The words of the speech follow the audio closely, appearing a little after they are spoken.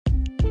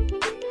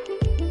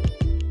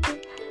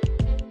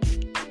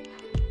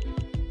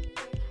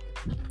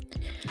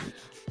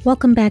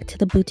Welcome back to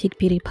the Boutique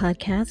Beauty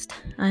Podcast.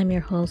 I'm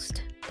your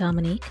host,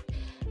 Dominique.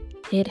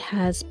 It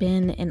has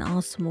been an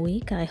awesome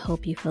week. I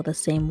hope you feel the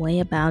same way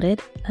about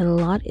it. A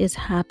lot is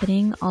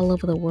happening all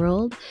over the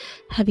world.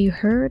 Have you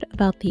heard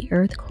about the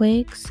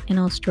earthquakes in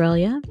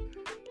Australia?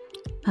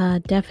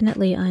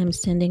 Definitely, I'm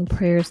sending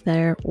prayers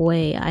their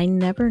way. I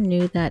never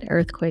knew that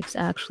earthquakes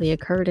actually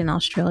occurred in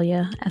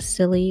Australia. As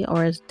silly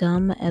or as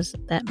dumb as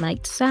that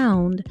might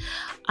sound,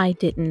 I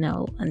didn't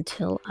know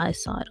until I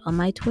saw it on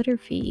my Twitter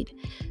feed.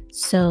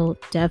 So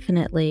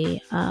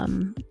definitely,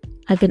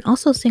 I've been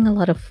also seeing a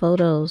lot of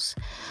photos.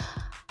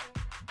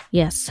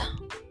 Yes,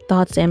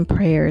 thoughts and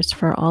prayers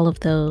for all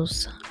of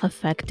those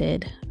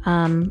affected.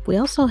 We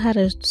also had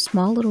a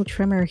small little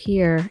tremor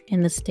here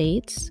in the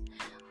States.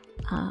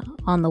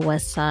 On the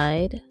west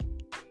side,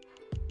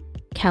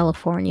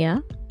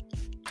 California.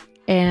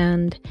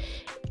 And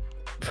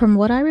from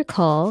what I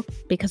recall,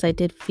 because I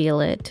did feel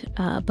it,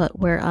 but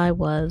where I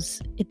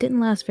was, it didn't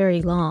last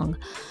very long.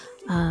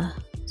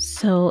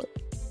 So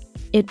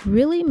it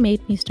really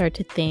made me start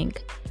to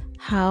think,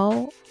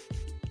 how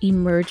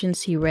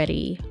emergency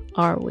ready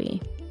are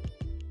we?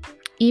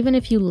 Even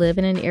if you live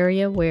in an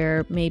area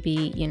where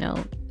maybe,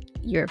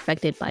 you're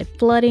affected by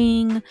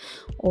flooding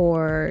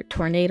or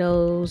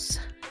tornadoes,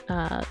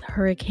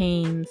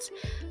 hurricanes.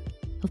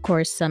 Of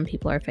course, some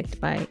people are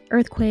affected by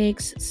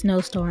earthquakes,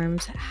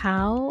 snowstorms.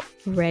 How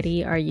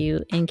ready are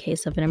you in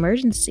case of an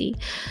emergency?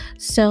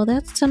 So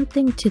that's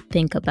something to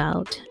think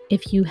about.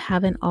 If you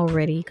haven't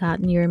already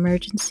gotten your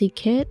emergency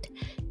kit,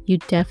 you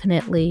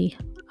definitely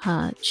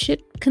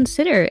should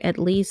consider at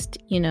least,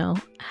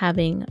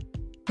 having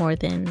more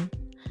than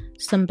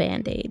some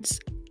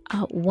Band-Aids.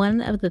 One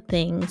of the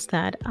things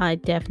that I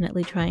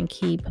definitely try and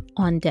keep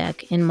on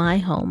deck in my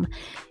home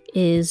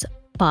is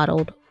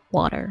bottled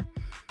water.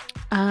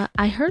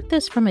 I heard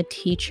this from a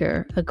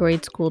teacher, a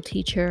grade school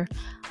teacher,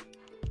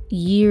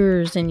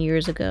 years and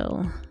years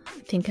ago. I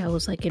think I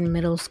was like in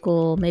middle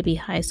school, maybe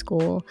high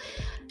school.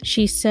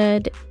 She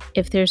said,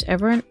 if there's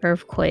ever an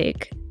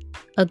earthquake,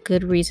 a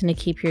good reason to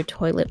keep your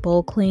toilet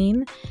bowl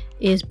clean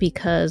is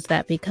because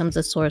that becomes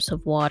a source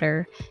of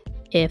water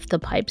if the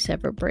pipes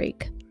ever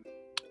break.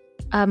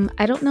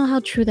 I don't know how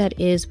true that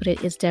is, but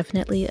it is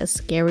definitely a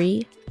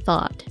scary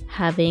thought,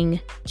 having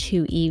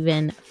to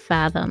even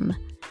fathom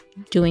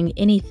doing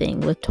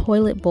anything with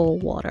toilet bowl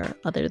water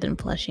other than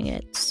flushing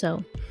it.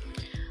 So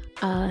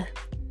now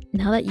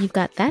that you've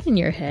got that in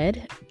your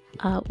head,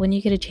 when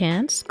you get a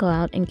chance, go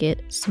out and get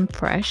some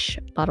fresh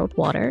bottled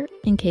water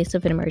in case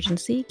of an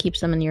emergency. Keep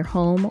some in your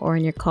home or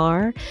in your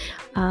car,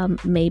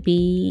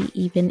 maybe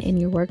even in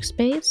your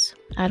workspace.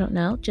 I don't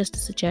know, just a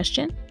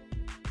suggestion.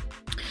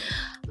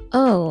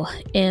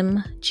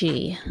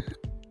 OMG.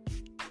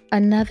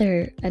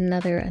 Another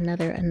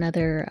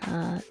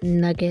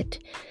nugget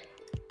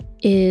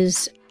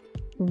is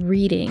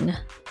reading.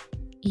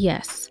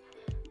 Yes,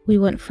 we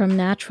went from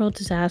natural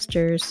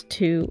disasters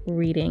to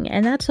reading,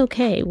 and that's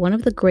okay. One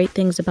of the great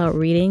things about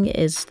reading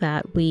is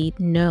that we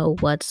know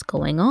what's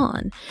going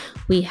on.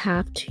 We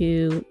have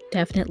to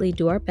definitely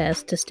do our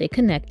best to stay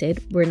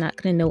connected. We're not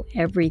going to know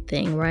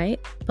everything, right?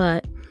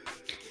 But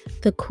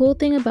the cool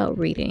thing about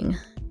reading,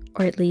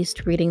 or at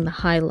least reading the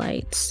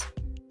highlights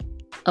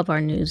of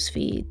our news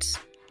feeds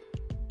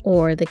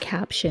or the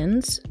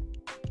captions,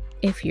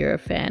 if you're a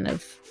fan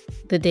of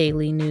the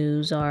daily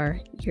news or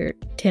your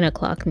 10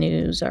 o'clock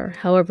news or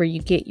however you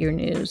get your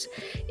news,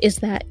 is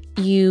that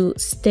you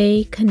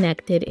stay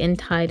connected and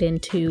tied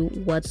into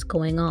what's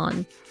going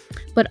on.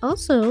 But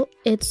also,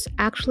 it's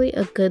actually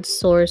a good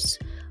source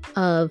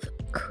of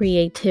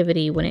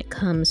creativity when it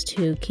comes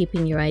to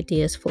keeping your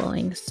ideas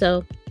flowing.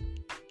 So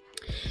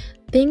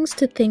things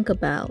to think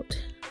about.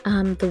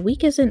 The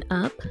week isn't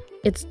up.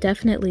 It's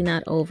definitely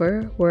not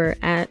over. We're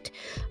at,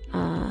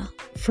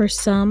 for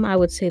some, I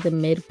would say the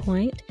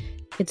midpoint.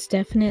 It's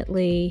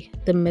definitely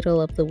the middle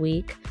of the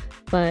week,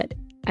 but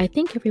I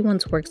think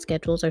everyone's work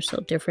schedules are so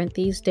different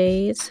these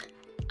days.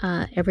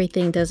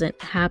 Everything doesn't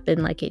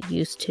happen like it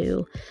used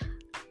to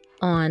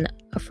on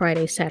a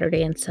Friday,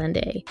 Saturday, and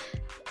Sunday.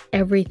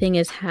 Everything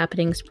is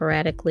happening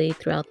sporadically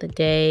throughout the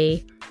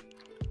day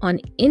on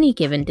any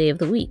given day of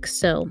the week.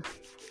 So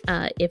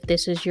if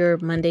this is your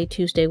Monday,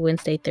 Tuesday,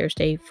 Wednesday,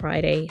 Thursday,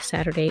 Friday,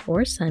 Saturday,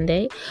 or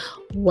Sunday,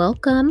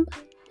 welcome.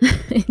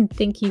 And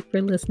thank you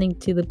for listening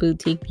to the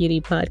Boutique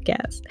Beauty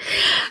Podcast.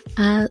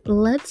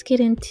 Let's get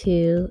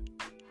into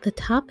the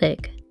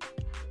topic,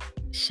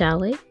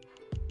 shall we?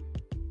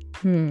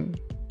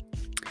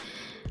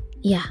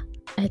 Yeah,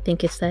 I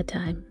think it's that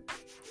time.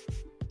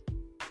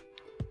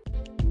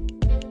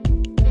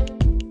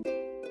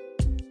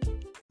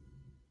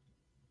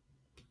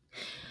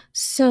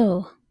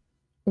 So,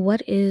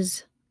 what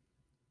is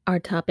our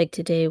topic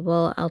today?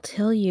 Well, I'll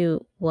tell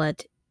you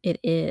what it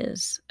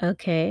is,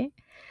 okay?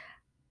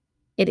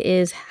 It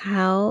is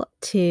how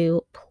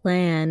to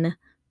plan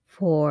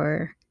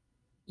for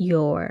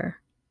your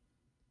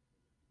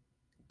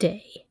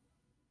day.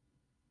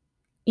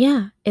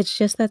 Yeah, it's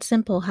just that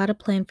simple, how to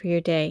plan for your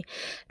day.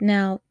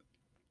 Now,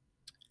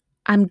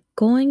 I'm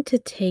going to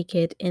take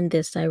it in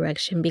this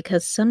direction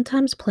because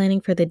sometimes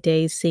planning for the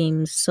day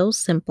seems so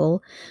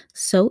simple,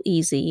 so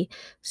easy,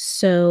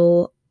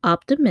 so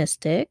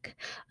optimistic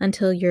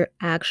until you're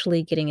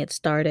actually getting it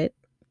started.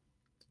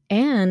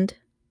 And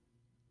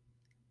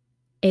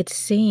it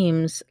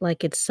seems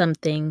like it's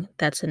something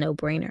that's a no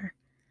brainer.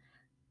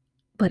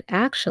 But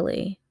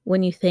actually,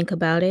 when you think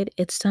about it,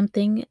 it's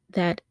something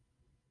that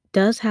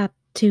does have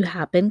to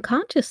happen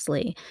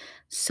consciously.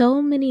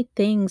 So many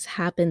things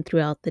happen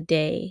throughout the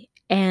day.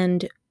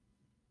 And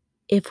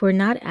if we're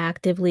not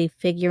actively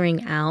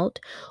figuring out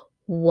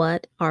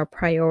what our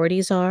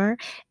priorities are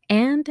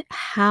and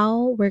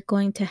how we're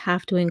going to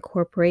have to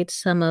incorporate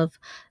some of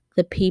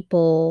the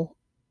people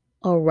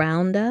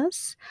around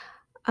us,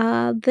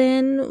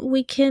 then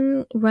we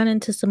can run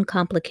into some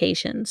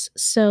complications.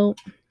 So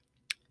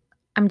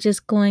I'm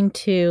just going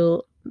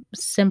to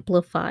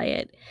simplify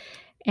it.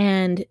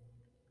 And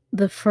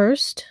the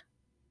first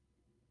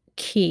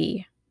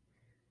key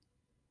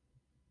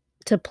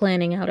to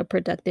planning out a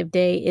productive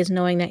day is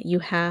knowing that you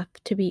have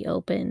to be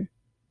open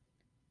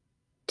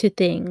to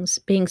things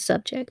being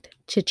subject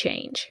to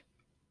change.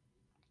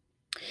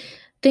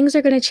 Things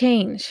are going to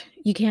change.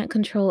 You can't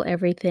control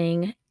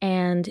everything,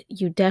 and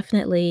you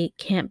definitely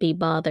can't be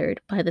bothered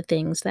by the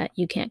things that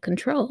you can't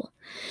control.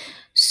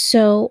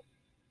 So,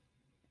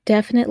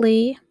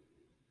 definitely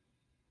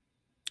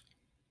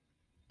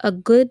a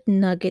good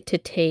nugget to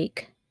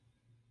take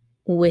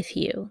with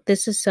you.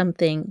 This is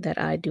something that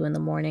I do in the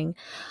morning.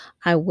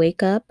 I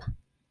wake up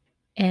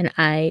and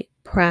I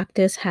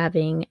practice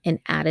having an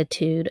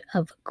attitude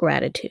of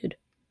gratitude.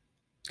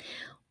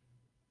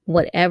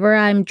 Whatever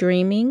I'm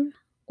dreaming,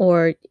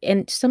 or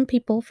and some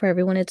people, for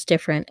everyone, it's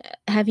different.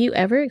 Have you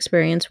ever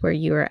experienced where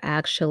you are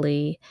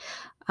actually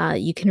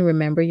you can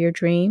remember your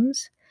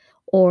dreams,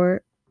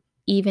 or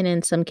even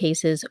in some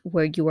cases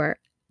where you are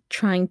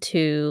trying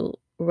to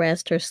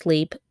rest or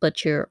sleep,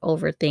 but you're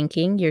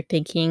overthinking? You're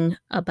thinking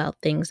about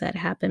things that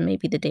happened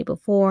maybe the day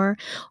before,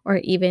 or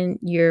even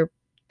you're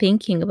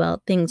thinking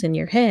about things in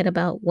your head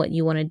about what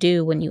you want to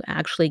do when you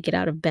actually get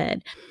out of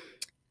bed.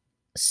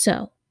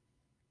 So,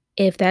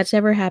 if that's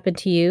ever happened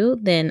to you,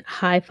 then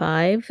high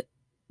five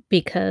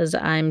because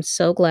I'm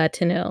so glad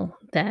to know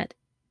that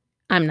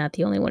I'm not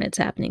the only one it's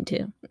happening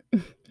to.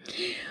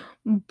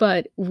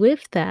 But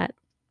with that,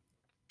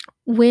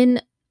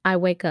 when I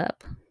wake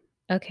up,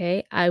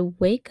 okay, I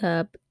wake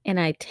up and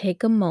I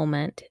take a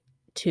moment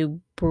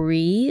to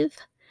breathe,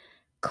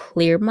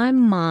 clear my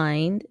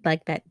mind,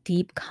 like that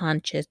deep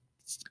conscious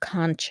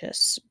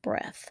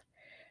breath.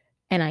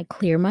 And I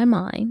clear my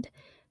mind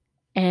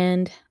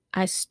and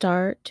I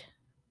start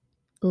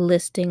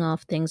listing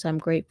off things I'm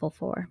grateful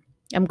for.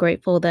 I'm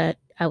grateful that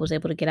I was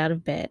able to get out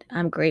of bed.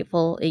 I'm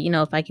grateful,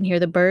 if I can hear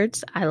the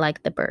birds, I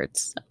like the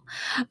birds.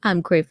 So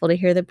I'm grateful to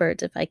hear the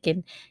birds. If I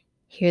can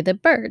hear the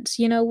birds,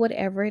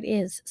 whatever it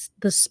is.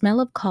 The smell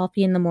of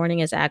coffee in the morning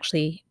is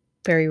actually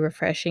very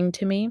refreshing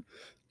to me.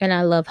 And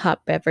I love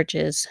hot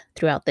beverages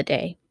throughout the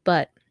day.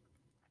 But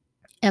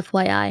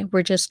FYI,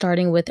 we're just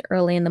starting with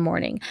early in the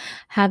morning.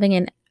 Having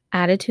an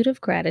attitude of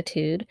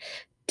gratitude,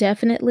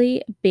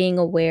 definitely being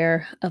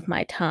aware of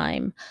my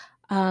time.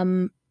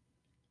 Um,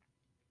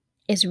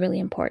 is really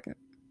important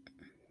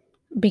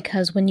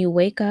because when you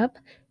wake up,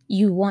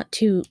 you want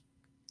to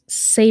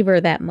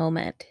savor that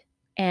moment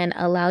and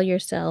allow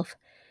yourself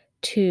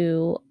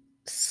to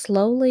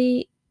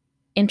slowly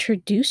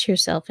introduce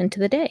yourself into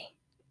the day.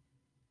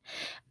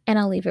 And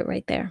I'll leave it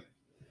right there.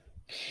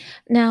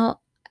 Now,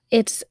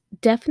 it's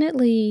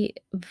definitely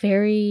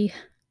very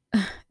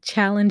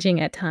challenging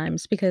at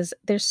times because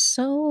there's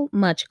so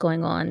much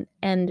going on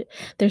and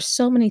there's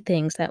so many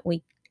things that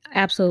we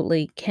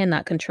absolutely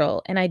cannot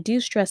control. And I do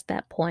stress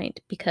that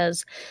point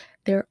because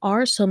there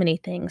are so many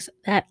things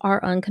that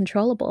are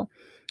uncontrollable.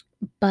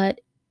 But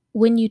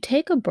when you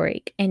take a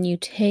break and you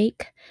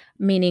take,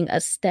 meaning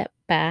a step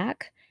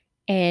back,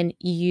 and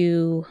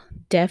you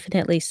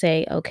definitely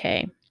say,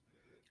 okay,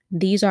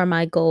 these are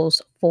my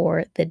goals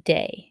for the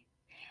day.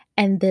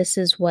 And this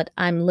is what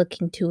I'm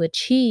looking to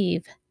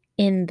achieve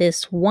in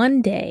this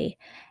one day.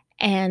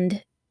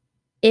 And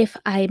if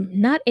I'm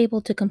not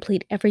able to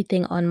complete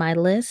everything on my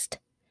list,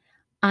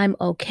 I'm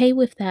okay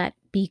with that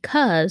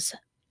because,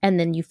 and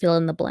then you fill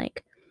in the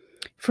blank.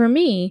 For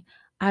me,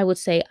 I would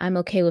say I'm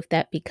okay with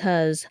that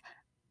because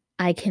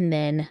I can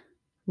then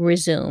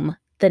resume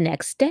the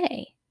next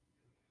day.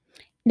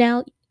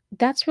 Now,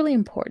 that's really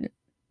important.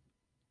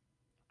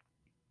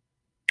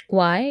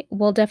 Why?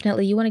 Well,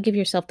 definitely, you want to give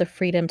yourself the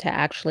freedom to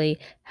actually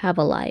have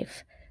a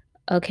life.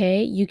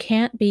 Okay? You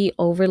can't be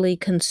overly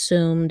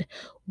consumed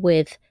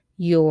with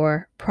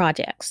your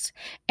projects.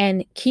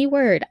 And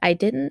keyword, I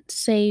didn't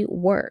say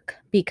work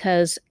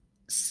because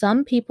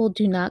some people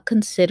do not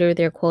consider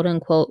their quote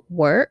unquote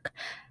work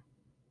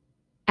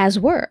as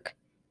work.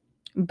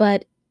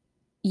 But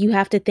you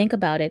have to think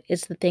about it.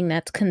 It's the thing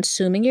that's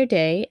consuming your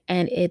day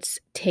and it's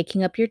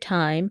taking up your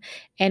time.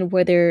 And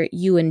whether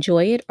you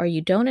enjoy it or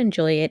you don't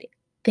enjoy it,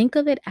 think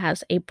of it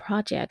as a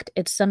project.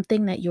 It's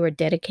something that you are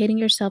dedicating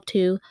yourself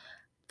to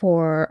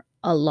for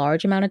a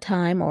large amount of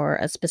time or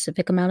a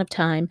specific amount of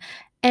time,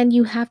 and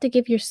you have to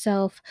give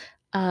yourself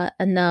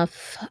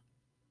enough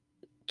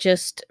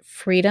just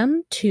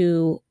freedom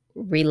to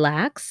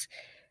relax,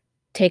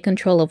 take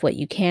control of what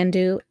you can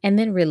do, and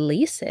then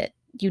release it.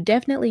 You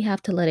definitely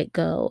have to let it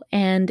go.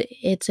 And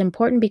it's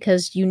important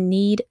because you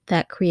need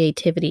that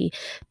creativity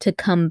to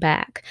come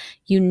back.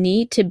 You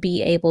need to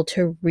be able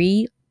to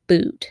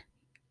reboot.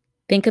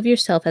 Think of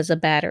yourself as a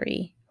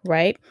battery,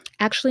 right?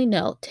 Actually,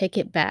 no, take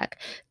it back.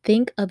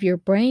 Think of your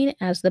brain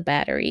as the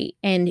battery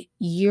and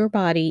your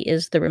body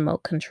is the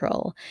remote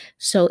control.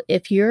 So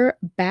if your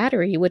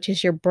battery, which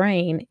is your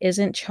brain,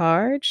 isn't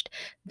charged,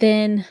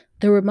 then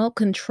the remote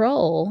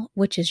control,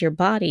 which is your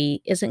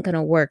body, isn't going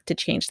to work to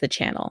change the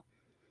channel.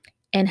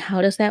 And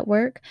how does that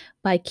work?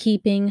 By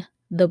keeping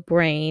the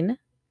brain,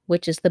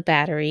 which is the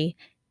battery,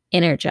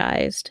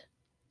 energized.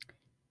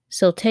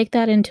 So take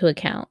that into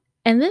account.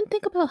 And then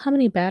think about how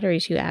many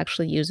batteries you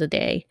actually use a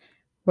day,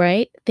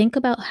 right? Think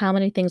about how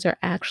many things are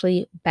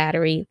actually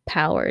battery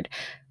powered.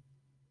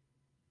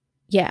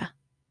 Yeah,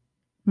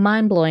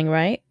 mind blowing,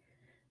 right?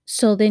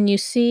 So then you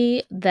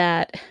see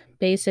that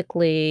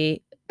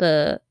basically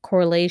the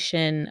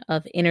correlation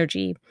of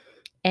energy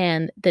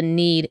and the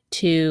need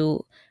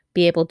to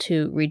be able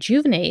to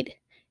rejuvenate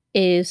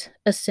is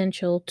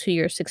essential to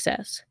your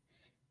success.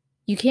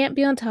 You can't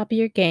be on top of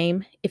your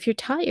game if you're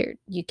tired.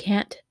 You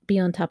can't be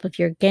on top of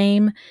your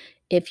game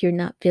if you're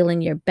not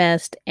feeling your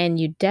best. And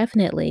you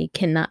definitely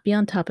cannot be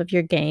on top of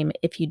your game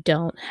if you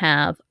don't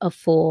have a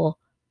full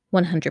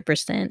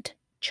 100%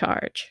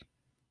 charge.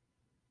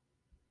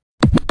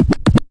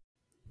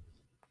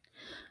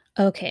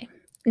 Okay.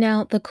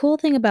 Now, the cool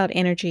thing about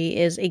energy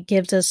is it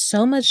gives us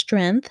so much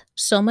strength,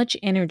 so much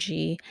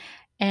energy,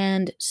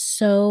 and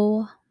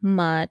so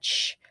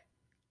much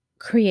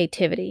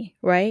creativity,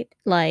 right?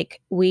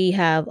 Like we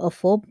have a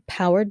full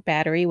powered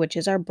battery, which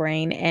is our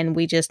brain, and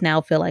we just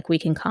now feel like we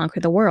can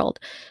conquer the world.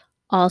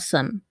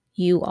 Awesome.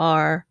 You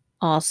are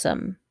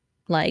awesome.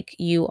 Like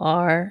you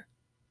are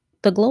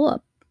the glow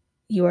up.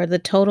 You are the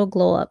total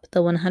glow up,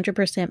 the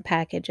 100%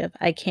 package of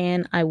I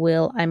can, I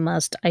will, I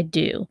must, I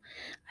do.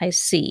 I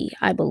see,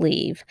 I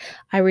believe,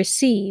 I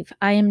receive,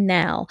 I am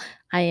now,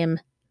 I am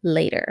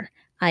later,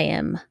 I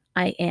am,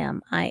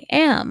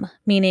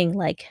 meaning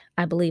like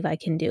I believe I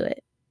can do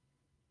it.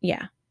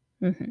 Yeah.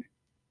 Mhm.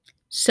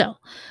 So,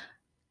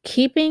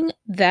 keeping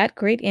that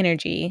great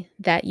energy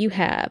that you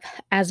have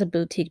as a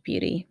boutique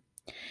beauty,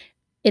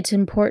 it's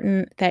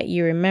important that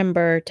you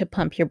remember to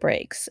pump your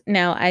brakes.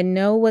 Now, I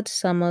know what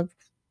some of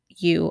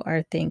you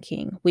are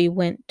thinking. We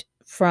went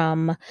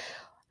from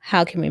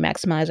how can we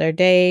maximize our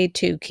day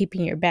to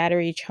keeping your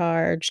battery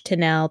charged to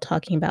now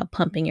talking about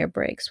pumping your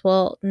brakes.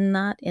 Well,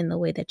 not in the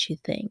way that you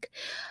think.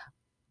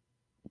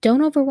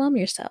 Don't overwhelm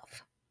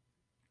yourself.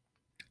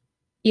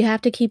 You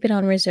have to keep it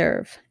on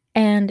reserve.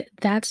 And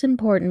that's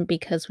important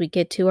because we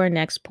get to our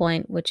next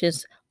point, which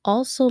is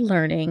also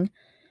learning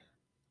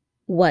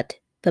what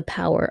the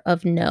power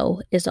of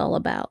no is all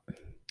about.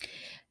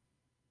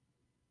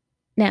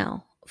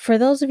 Now, for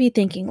those of you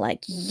thinking,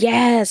 like,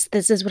 yes,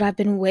 this is what I've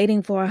been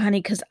waiting for, honey,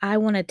 because I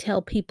want to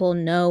tell people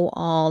no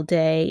all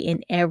day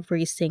in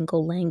every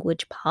single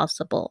language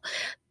possible.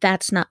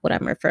 That's not what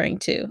I'm referring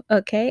to.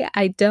 Okay.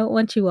 I don't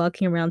want you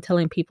walking around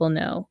telling people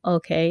no.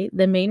 Okay.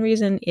 The main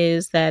reason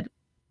is that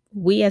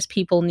we as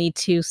people need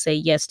to say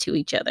yes to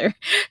each other.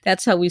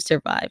 That's how we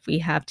survive. We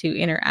have to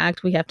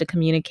interact, we have to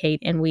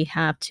communicate, and we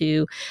have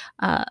to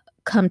uh,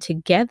 come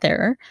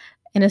together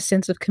in a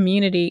sense of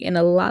community. And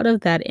a lot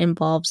of that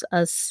involves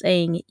us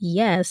saying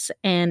yes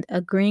and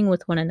agreeing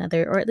with one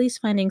another, or at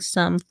least finding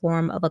some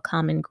form of a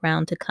common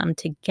ground to come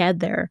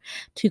together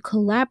to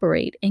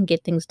collaborate and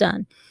get things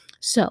done.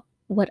 So,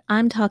 what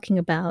I'm talking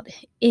about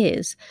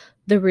is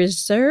the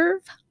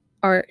reserve,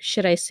 or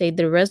should I say,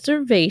 the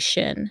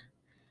reservation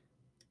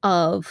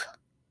of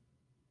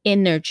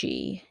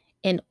energy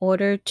in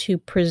order to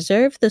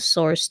preserve the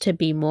source to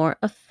be more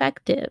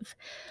effective.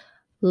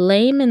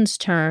 Layman's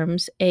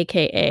terms,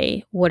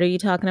 AKA, what are you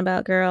talking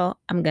about, girl?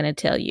 I'm going to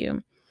tell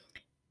you.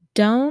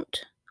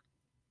 Don't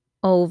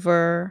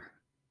over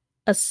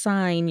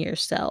assign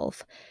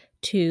yourself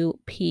to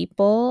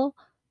people,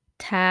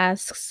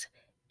 tasks,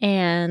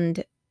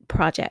 and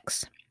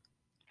projects.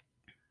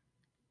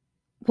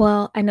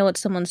 Well, I know what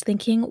someone's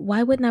thinking.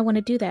 Why wouldn't I want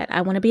to do that?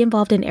 I want to be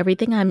involved in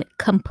everything. I'm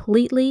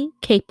completely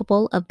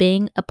capable of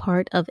being a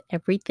part of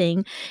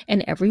everything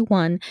and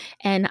everyone.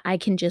 And I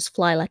can just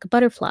fly like a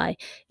butterfly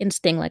and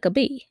sting like a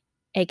bee.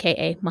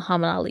 AKA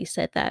Muhammad Ali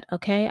said that.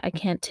 Okay. I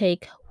can't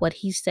take what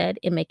he said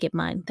and make it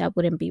mine. That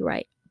wouldn't be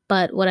right.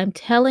 But what I'm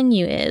telling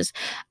you is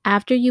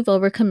after you've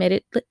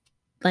overcommitted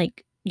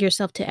like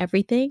yourself to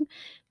everything,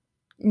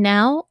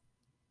 now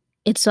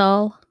it's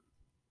all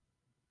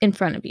in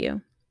front of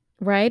you,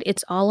 right?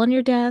 It's all on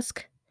your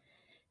desk.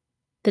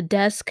 The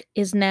desk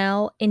is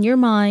now in your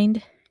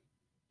mind.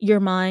 Your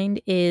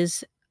mind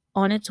is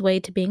on its way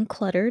to being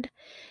cluttered,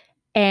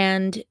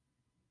 and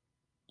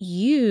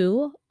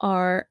you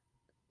are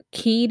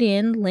keyed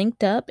in,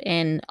 linked up,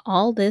 and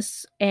all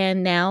this.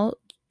 And now,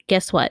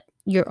 guess what?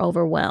 you're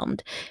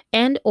overwhelmed,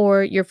 and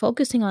or you're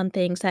focusing on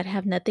things that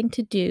have nothing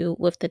to do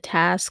with the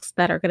tasks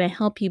that are going to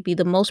help you be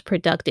the most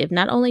productive,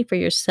 not only for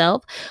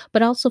yourself,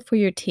 but also for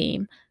your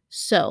team.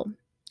 So,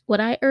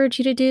 what I urge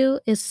you to do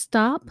is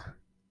stop,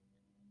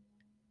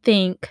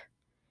 think,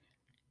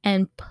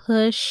 and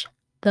push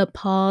the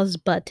pause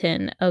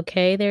button,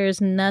 okay? There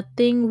is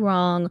nothing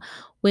wrong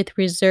with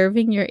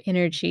reserving your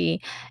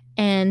energy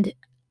and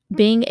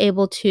being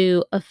able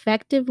to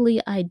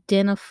effectively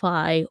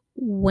identify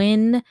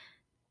when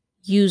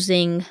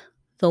using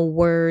the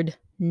word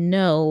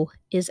no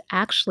is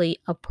actually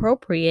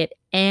appropriate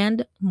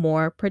and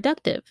more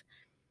productive.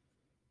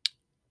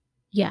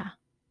 Yeah,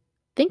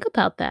 think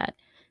about that.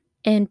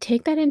 And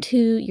take that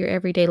into your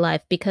everyday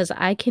life because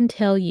I can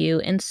tell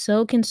you, and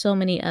so can so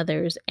many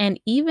others, and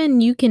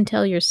even you can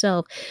tell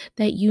yourself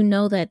that you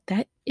know that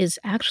that is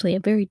actually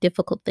a very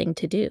difficult thing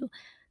to do.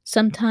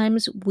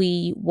 Sometimes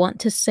we want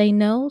to say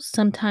no,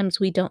 sometimes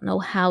we don't know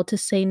how to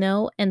say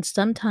no, and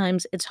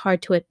sometimes it's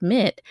hard to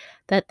admit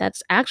that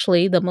that's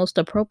actually the most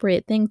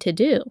appropriate thing to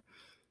do.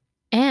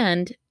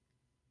 And,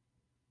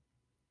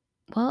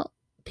 well,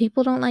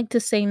 people don't like to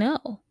say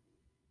no.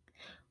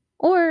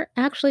 Or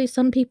actually,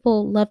 some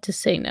people love to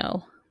say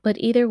no. But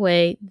either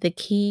way, the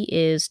key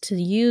is to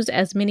use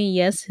as many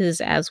yeses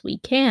as we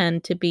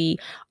can to be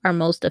our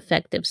most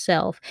effective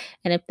self.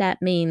 And if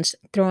that means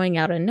throwing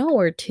out a no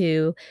or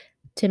two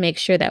to make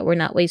sure that we're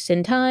not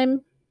wasting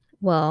time,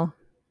 well,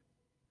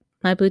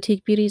 my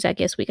boutique beauties, I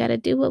guess we got to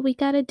do what we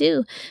got to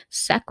do.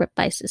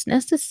 Sacrifice is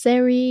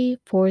necessary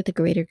for the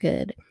greater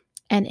good.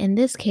 And in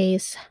this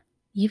case,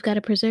 you've got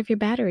to preserve your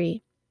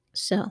battery.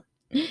 So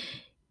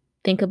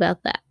think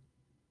about that.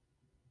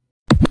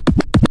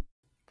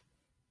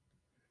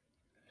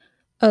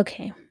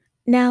 Okay.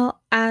 Now,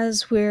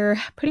 as we're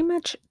pretty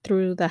much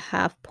through the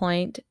half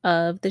point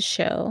of the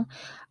show,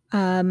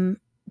 um,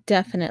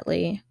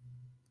 definitely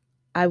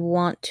I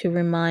want to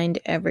remind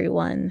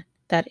everyone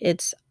that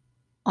it's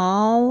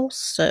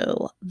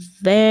also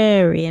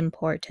very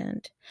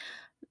important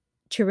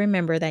to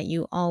remember that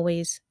you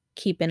always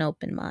keep an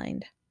open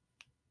mind.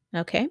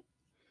 Okay?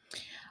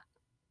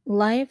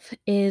 Life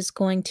is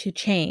going to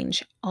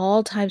change.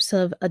 All types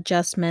of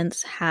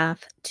adjustments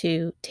have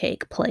to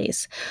take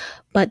place.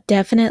 But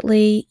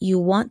definitely, you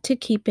want to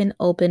keep an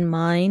open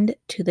mind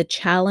to the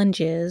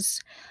challenges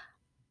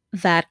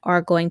that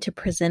are going to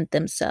present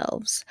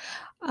themselves.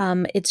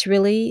 It's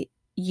really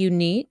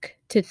unique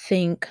to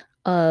think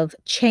of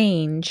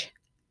change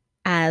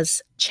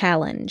as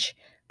challenge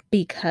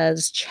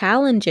because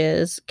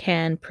challenges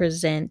can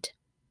present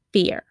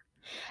fear.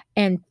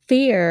 And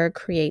fear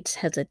creates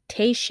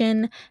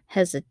hesitation.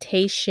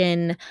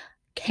 Hesitation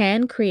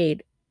can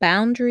create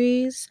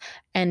boundaries,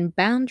 and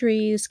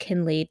boundaries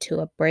can lead to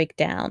a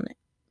breakdown,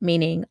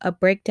 meaning a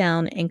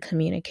breakdown in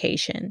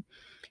communication.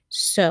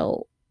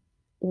 So,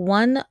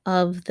 one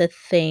of the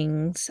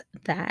things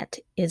that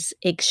is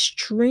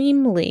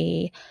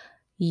extremely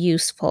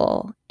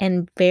useful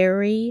and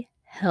very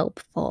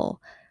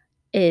helpful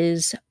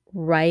is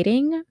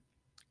writing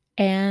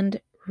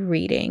and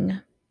reading.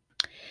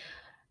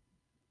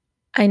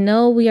 I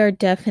know we are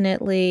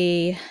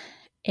definitely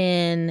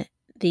in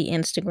the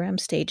Instagram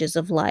stages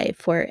of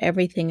life where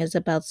everything is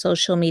about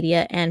social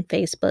media and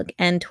Facebook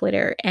and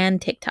Twitter and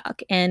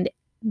TikTok and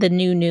the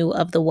new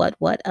of the what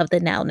of the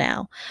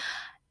now.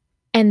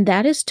 And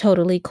that is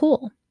totally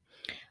cool.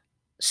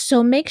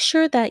 So make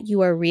sure that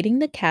you are reading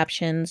the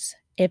captions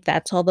if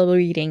that's all the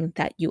reading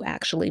that you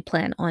actually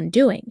plan on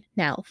doing.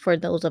 Now, for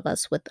those of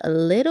us with a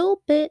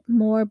little bit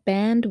more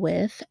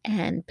bandwidth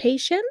and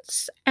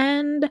patience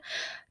and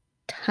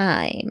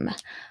time,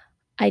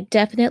 I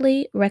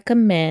definitely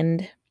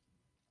recommend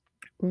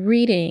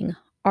reading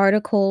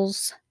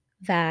articles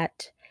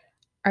that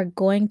are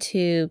going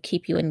to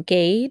keep you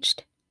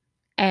engaged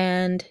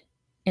and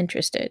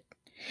interested.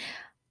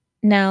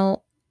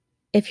 Now,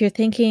 if you're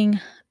thinking,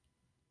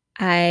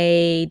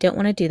 I don't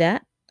want to do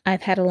that,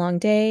 I've had a long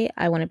day,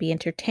 I want to be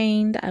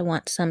entertained, I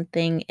want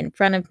something in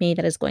front of me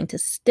that is going to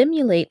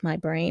stimulate my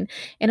brain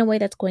in a way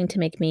that's going to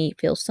make me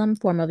feel some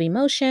form of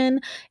emotion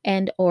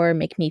and or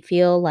make me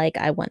feel like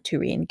I want to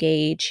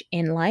re-engage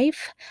in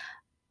life.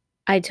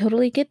 I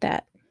totally get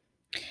that.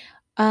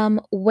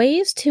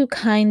 Ways to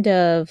kind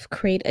of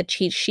create a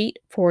cheat sheet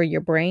for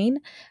your brain.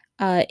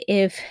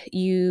 If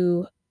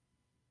you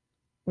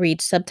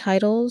read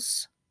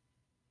subtitles,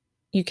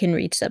 you can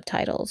read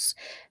subtitles,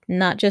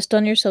 not just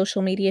on your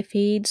social media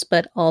feeds,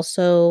 but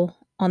also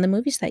on the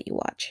movies that you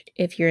watch.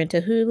 If you're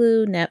into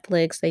Hulu,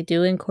 Netflix, they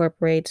do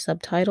incorporate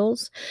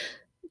subtitles.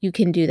 You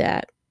can do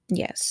that.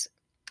 Yes.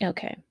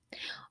 Okay.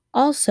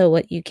 Also,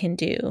 what you can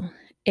do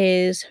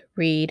is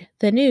read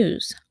the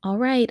news. All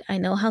right, I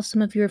know how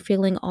some of you are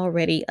feeling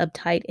already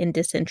uptight and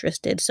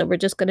disinterested. So we're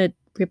just going to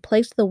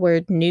replace the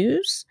word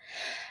news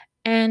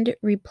and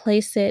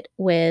replace it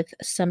with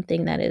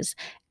something that is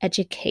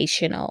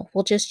educational.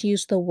 We'll just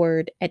use the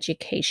word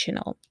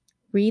educational.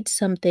 Read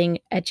something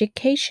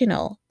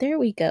educational. There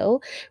we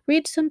go.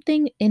 Read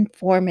something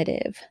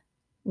informative.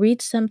 Read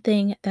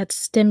something that's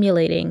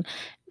stimulating.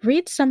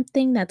 Read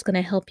something that's going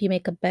to help you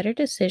make a better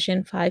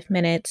decision 5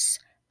 minutes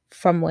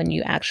from when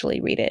you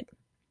actually read it.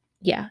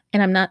 Yeah,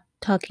 and I'm not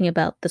talking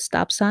about the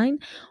stop sign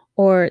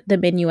or the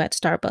menu at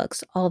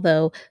Starbucks,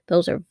 although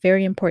those are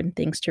very important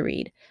things to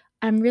read.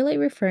 I'm really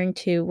referring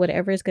to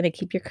whatever is going to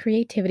keep your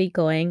creativity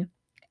going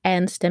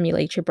and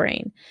stimulate your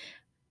brain.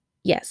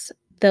 Yes,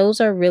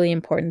 those are really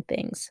important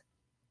things.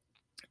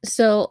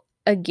 So,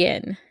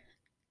 again,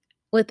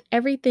 with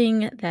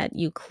everything that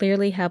you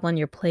clearly have on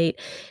your plate,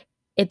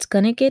 it's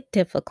going to get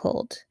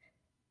difficult.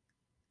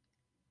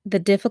 The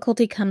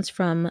difficulty comes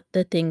from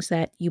the things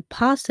that you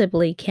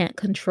possibly can't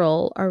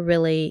control are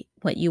really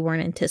what you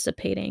weren't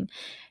anticipating.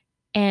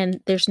 And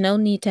there's no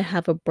need to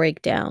have a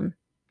breakdown.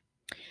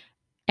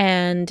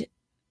 And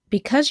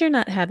because you're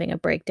not having a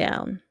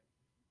breakdown,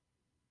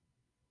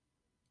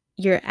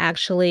 you're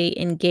actually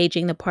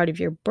engaging the part of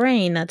your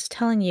brain that's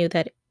telling you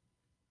that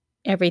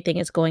everything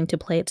is going to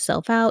play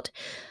itself out.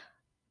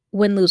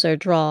 Win, lose, or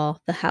draw,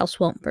 the house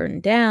won't burn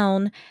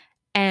down,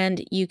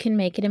 and you can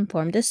make an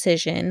informed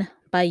decision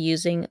by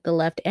using the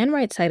left and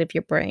right side of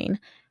your brain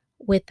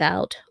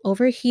without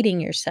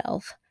overheating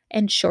yourself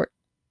and short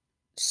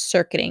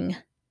circuiting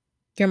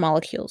your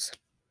molecules.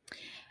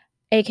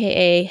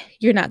 AKA,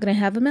 you're not going to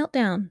have a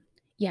meltdown.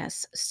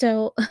 Yes.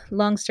 So,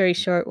 long story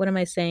short, what am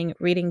I saying?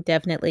 Reading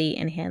definitely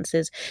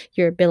enhances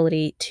your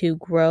ability to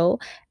grow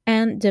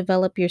and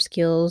develop your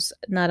skills,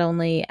 not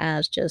only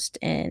as just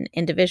an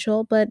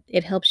individual, but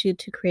it helps you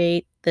to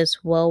create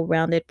this well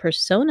rounded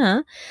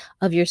persona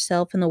of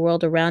yourself and the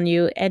world around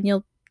you. And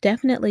you'll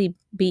definitely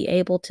be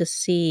able to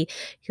see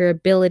your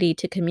ability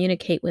to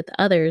communicate with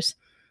others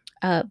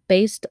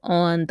based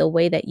on the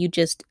way that you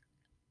just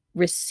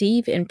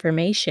receive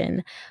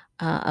information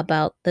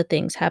about the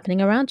things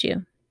happening around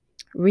you.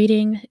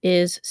 Reading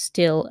is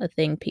still a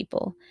thing,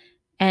 people,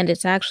 and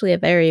it's actually a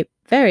very,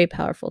 very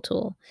powerful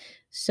tool.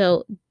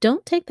 So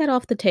don't take that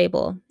off the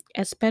table,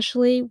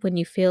 especially when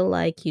you feel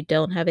like you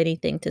don't have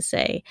anything to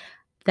say.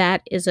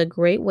 That is a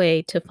great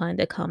way to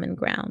find a common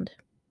ground.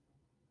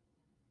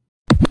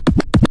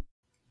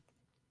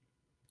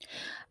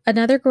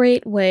 Another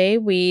great way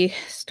I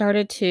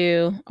started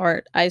to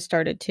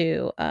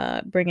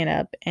bring it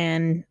up,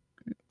 and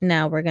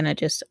now we're going to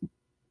just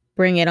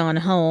bring it on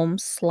home,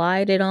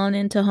 slide it on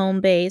into home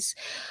base.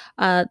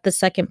 The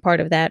second part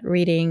of that,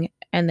 reading,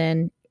 and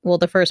then, well,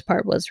 the first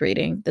part was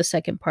reading, the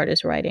second part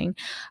is writing.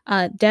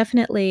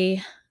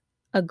 Definitely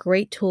a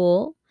great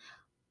tool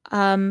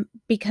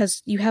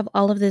because you have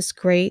all of this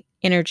great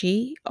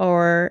energy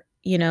or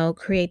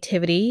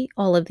creativity,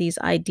 all of these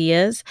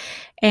ideas,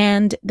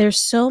 and there's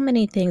so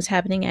many things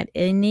happening at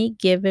any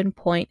given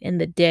point in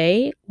the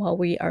day while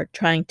we are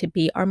trying to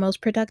be our most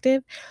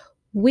productive.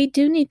 We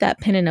do need that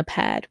pen and a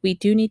pad. We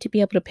do need to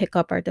be able to pick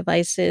up our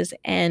devices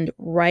and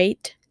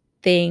write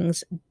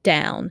things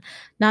down,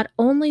 not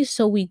only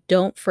so we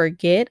don't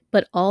forget,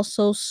 but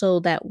also so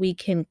that we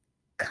can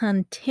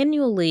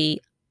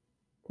continually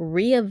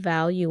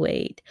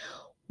reevaluate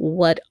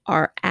what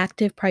our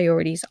active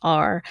priorities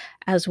are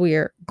as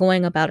we're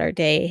going about our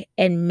day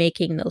and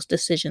making those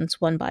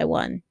decisions one by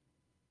one.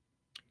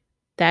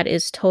 That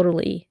is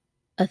totally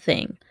a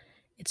thing.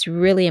 It's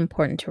really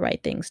important to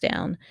write things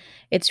down.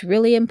 It's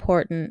really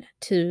important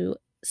to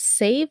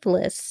save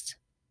lists.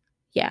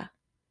 Yeah.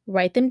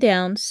 Write them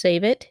down,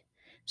 save it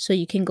so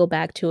you can go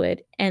back to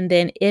it. And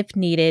then, if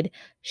needed,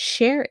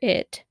 share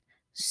it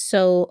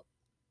so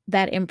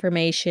that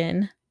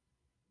information,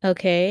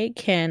 okay,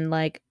 can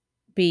like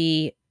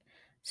be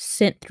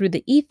sent through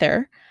the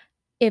ether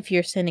if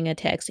you're sending a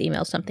text,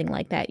 email, something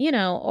like that,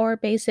 or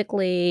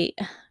basically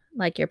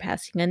like you're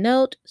passing a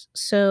note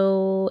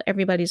so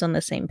everybody's on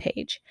the same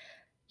page.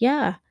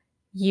 Yeah,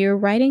 you're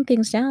writing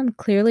things down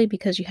clearly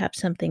because you have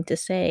something to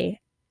say,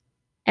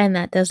 and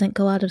that doesn't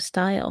go out of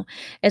style.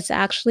 It's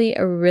actually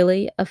a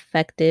really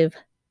effective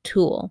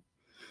tool,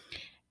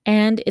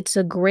 and it's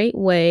a great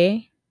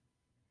way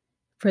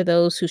for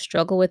those who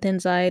struggle with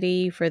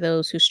anxiety, for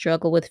those who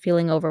struggle with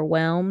feeling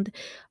overwhelmed.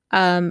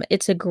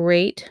 It's a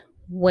great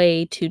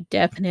way to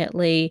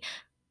definitely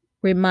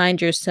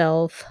remind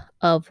yourself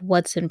of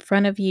what's in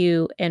front of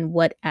you and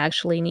what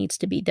actually needs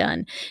to be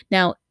done.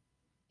 Now,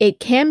 it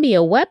can be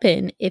a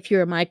weapon if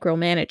you're a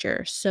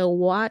micromanager, so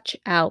watch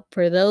out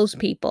for those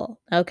people,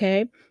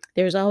 okay?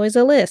 There's always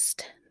a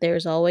list.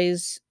 There's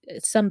always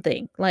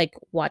something, like,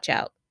 watch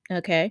out,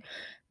 okay?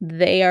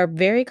 They are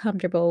very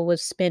comfortable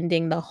with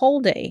spending the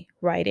whole day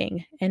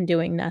writing and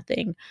doing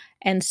nothing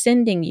and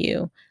sending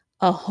you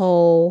a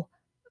whole,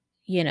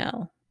 you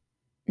know,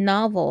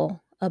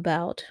 novel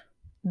about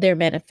their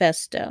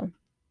manifesto.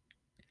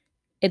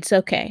 It's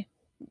okay.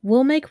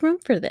 We'll make room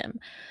for them.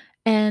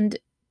 And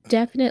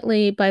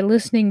definitely by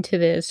listening to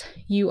this,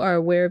 you are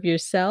aware of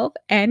yourself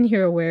and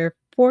you're aware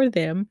for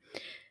them.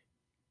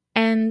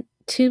 And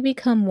to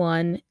become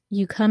one,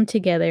 you come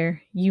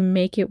together, you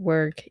make it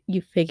work,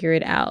 you figure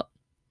it out.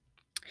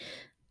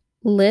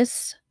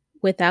 Lists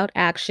without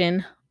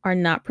action are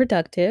not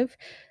productive.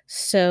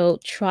 So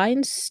try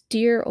and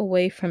steer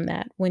away from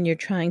that when you're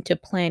trying to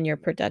plan your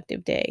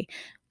productive day.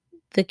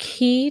 The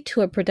key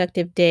to a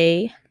productive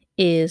day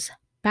is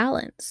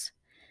balance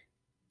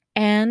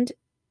and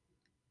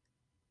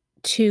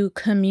to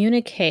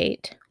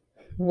communicate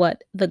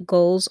what the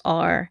goals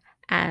are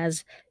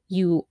as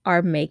you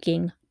are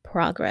making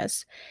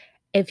progress.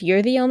 If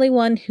you're the only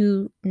one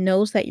who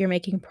knows that you're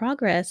making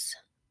progress,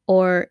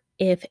 or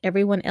if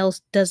everyone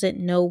else doesn't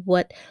know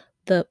what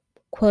the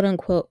quote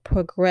unquote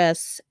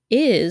progress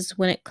is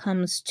when it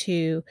comes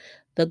to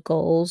the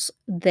goals,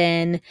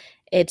 then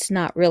it's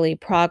not really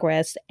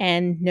progress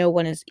and no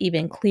one is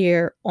even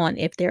clear on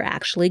if they're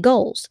actually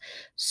goals.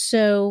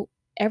 So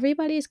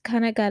everybody's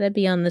kind of got to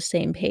be on the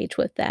same page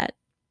with that.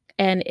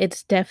 And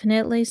it's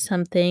definitely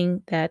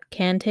something that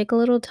can take a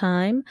little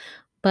time,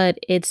 but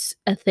it's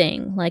a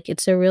thing, like,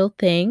 it's a real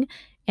thing,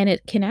 and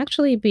it can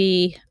actually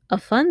be a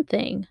fun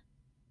thing.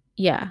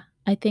 Yeah,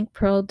 I think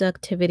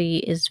productivity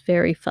is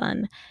very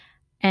fun,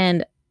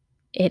 and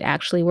it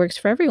actually works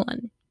for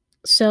everyone.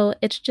 So,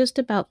 it's just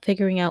about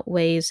figuring out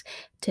ways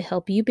to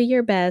help you be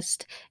your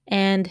best,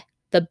 and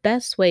the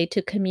best way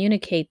to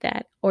communicate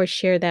that or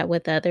share that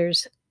with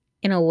others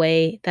in a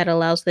way that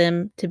allows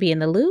them to be in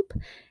the loop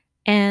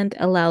and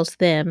allows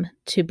them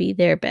to be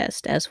their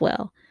best as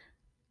well.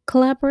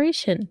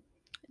 Collaboration,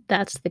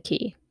 that's the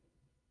key.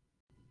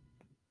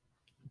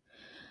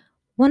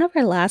 One of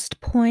our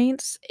last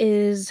points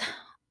is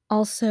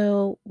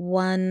also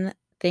one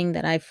thing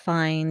that I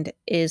find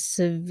is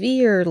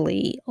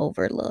severely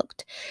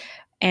overlooked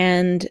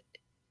and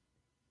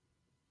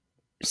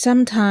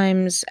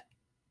sometimes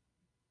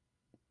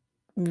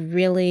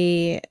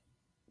really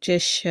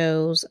just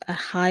shows a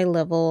high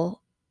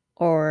level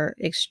or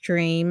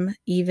extreme,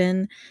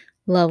 even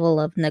level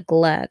of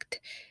neglect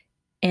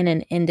in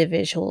an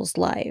individual's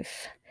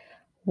life.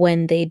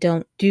 When they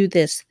don't do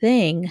this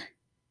thing,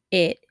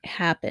 it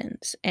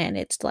happens and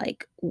it's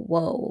like,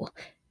 whoa,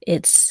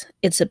 it's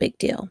a big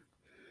deal.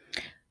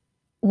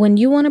 When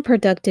you want a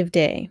productive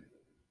day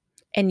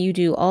and you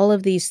do all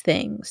of these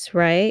things,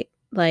 right?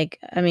 Like,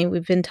 I mean,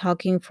 we've been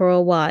talking for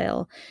a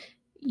while.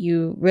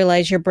 You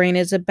realize your brain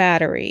is a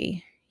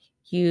battery.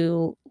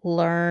 You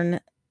learn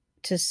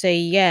to say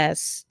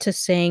yes to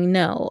saying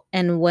no.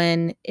 And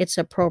when it's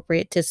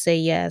appropriate to say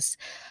yes,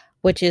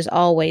 which is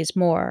always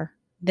more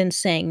than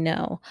saying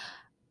no.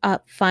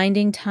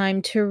 Finding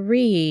time to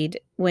read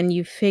when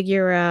you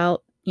figure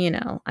out,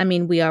 I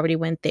mean, we already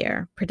went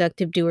there.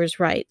 Productive doers,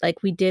 right?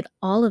 Like, we did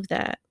all of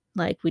that.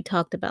 Like, we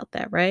talked about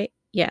that, right?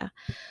 Yeah.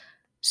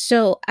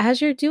 So,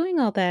 as you're doing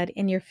all that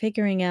and you're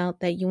figuring out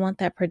that you want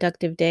that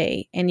productive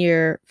day and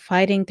you're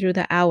fighting through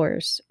the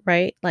hours,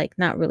 right? Like,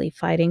 not really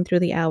fighting through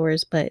the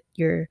hours, but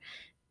you're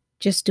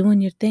just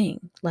doing your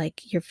thing.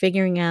 Like, you're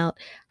figuring out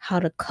how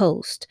to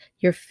coast.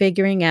 You're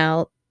figuring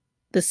out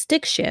the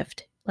stick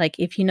shift. Like,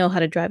 if you know how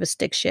to drive a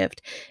stick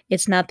shift,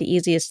 it's not the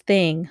easiest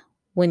thing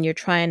when you're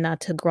trying not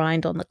to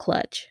grind on the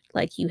clutch.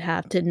 Like, you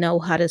have to know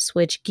how to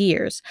switch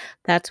gears.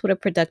 That's what a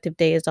productive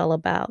day is all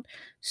about.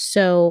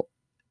 So,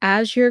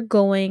 as you're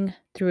going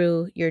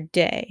through your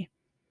day,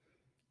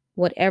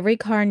 what every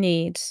car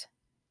needs,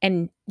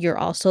 and you're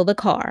also the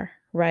car,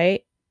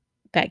 right?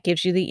 That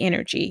gives you the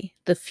energy.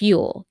 The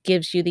fuel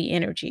gives you the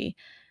energy.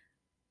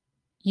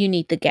 You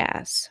need the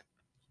gas.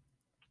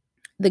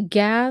 The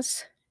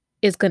gas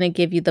is going to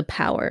give you the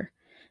power.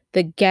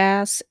 The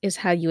gas is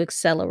how you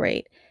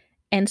accelerate.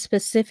 And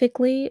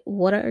specifically,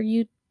 what are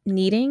you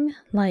needing?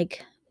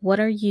 Like, what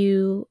are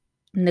you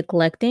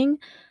neglecting?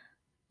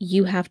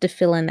 You have to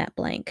fill in that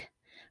blank.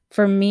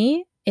 For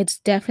me, it's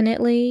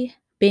definitely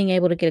being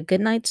able to get a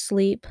good night's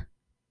sleep.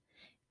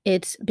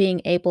 It's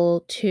being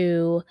able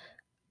to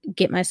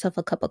get myself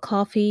a cup of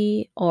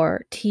coffee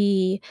or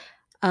tea,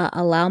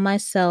 allow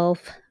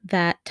myself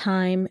that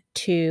time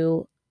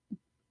to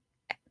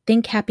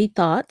think happy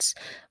thoughts,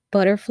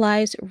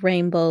 butterflies,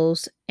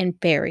 rainbows, and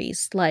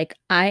fairies. Like,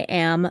 I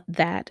am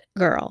that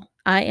girl.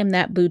 I am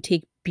that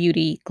boutique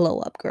beauty glow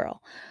up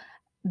girl.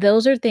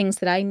 Those are things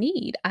that I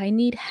need. I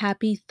need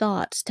happy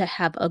thoughts to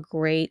have a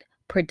great,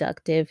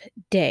 productive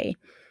day.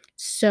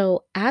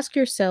 So ask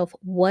yourself,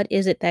 what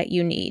is it that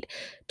you need?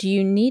 Do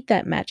you need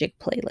that magic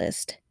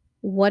playlist?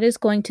 What is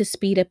going to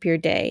speed up your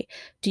day?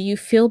 Do you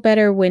feel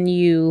better when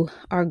you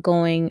are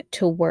going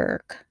to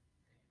work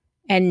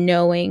and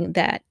knowing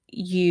that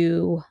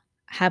you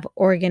have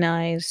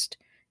organized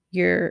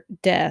your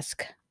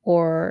desk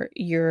or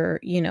your,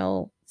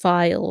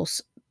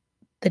 files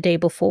the day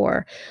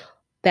before,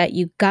 that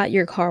you got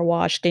your car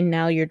washed and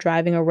now you're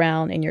driving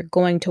around and you're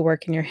going to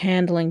work and you're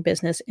handling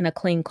business in a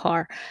clean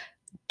car?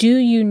 Do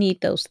you need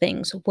those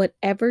things?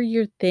 Whatever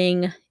your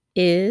thing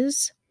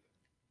is,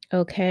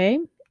 okay?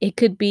 It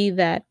could be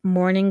that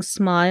morning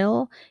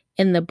smile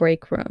in the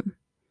break room.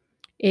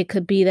 It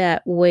could be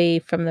that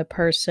wave from the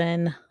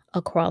person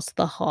across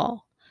the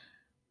hall.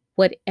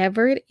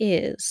 Whatever it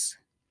is,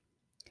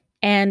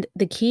 and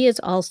the key is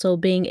also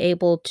being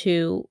able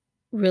to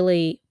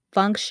really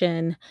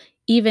function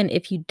even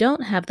if you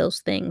don't have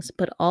those things,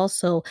 but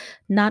also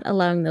not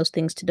allowing those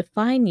things to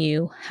define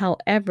you.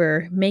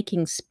 However,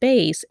 making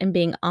space and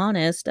being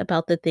honest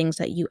about the things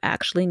that you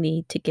actually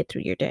need to get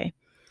through your day.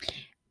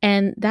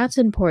 And that's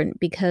important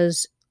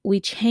because We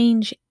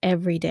change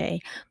every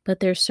day, but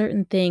there's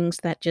certain things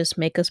that just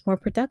make us more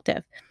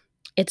productive.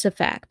 It's a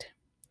fact.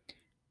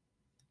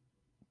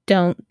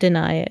 Don't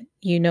deny it.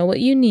 You know what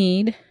you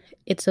need.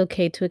 It's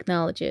okay to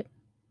acknowledge it.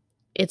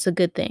 It's a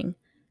good thing.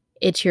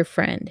 It's your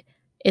friend.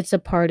 It's a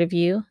part of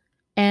you.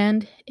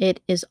 And it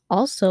is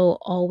also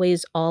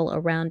always all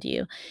around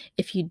you.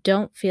 If you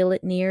don't feel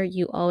it near,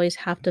 you always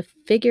have to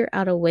figure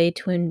out a way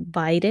to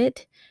invite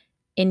it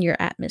in your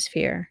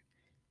atmosphere,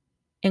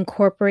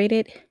 incorporate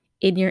it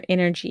in your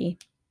energy,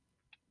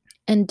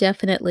 and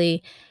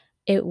definitely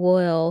it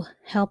will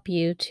help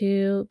you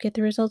to get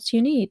the results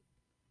you need.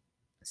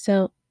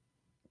 So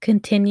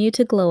continue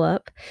to glow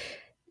up.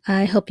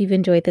 I hope you've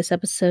enjoyed this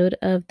episode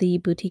of the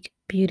Boutique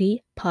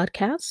Beauty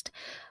Podcast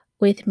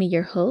with me,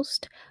 your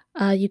host.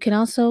 You can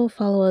also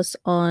follow us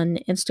on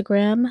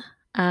Instagram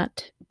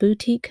at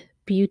Boutique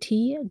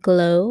Beauty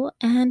Glow,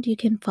 and you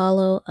can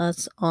follow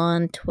us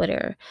on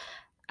Twitter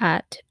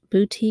at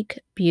Boutique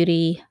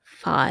Beauty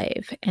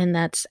 5, and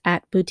that's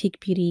at Boutique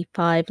Beauty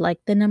 5, like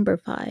the number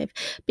 5,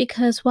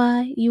 because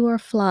why? You are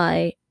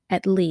fly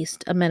at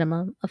least a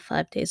minimum of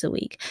 5 days a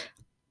week.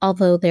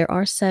 Although there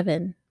are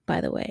 7,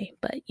 by the way,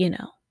 but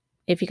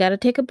if you got to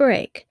take a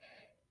break,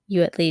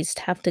 you at least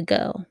have to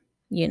go,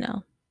 you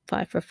know,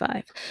 5 for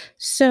 5.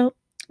 So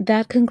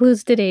that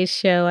concludes today's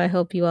show. I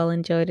hope you all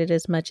enjoyed it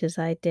as much as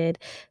I did.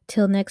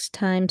 Till next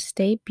time,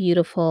 stay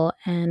beautiful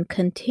and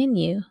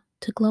continue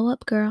to glow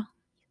up, girl.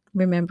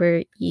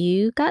 Remember,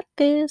 you got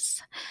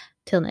this.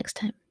 Till next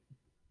time.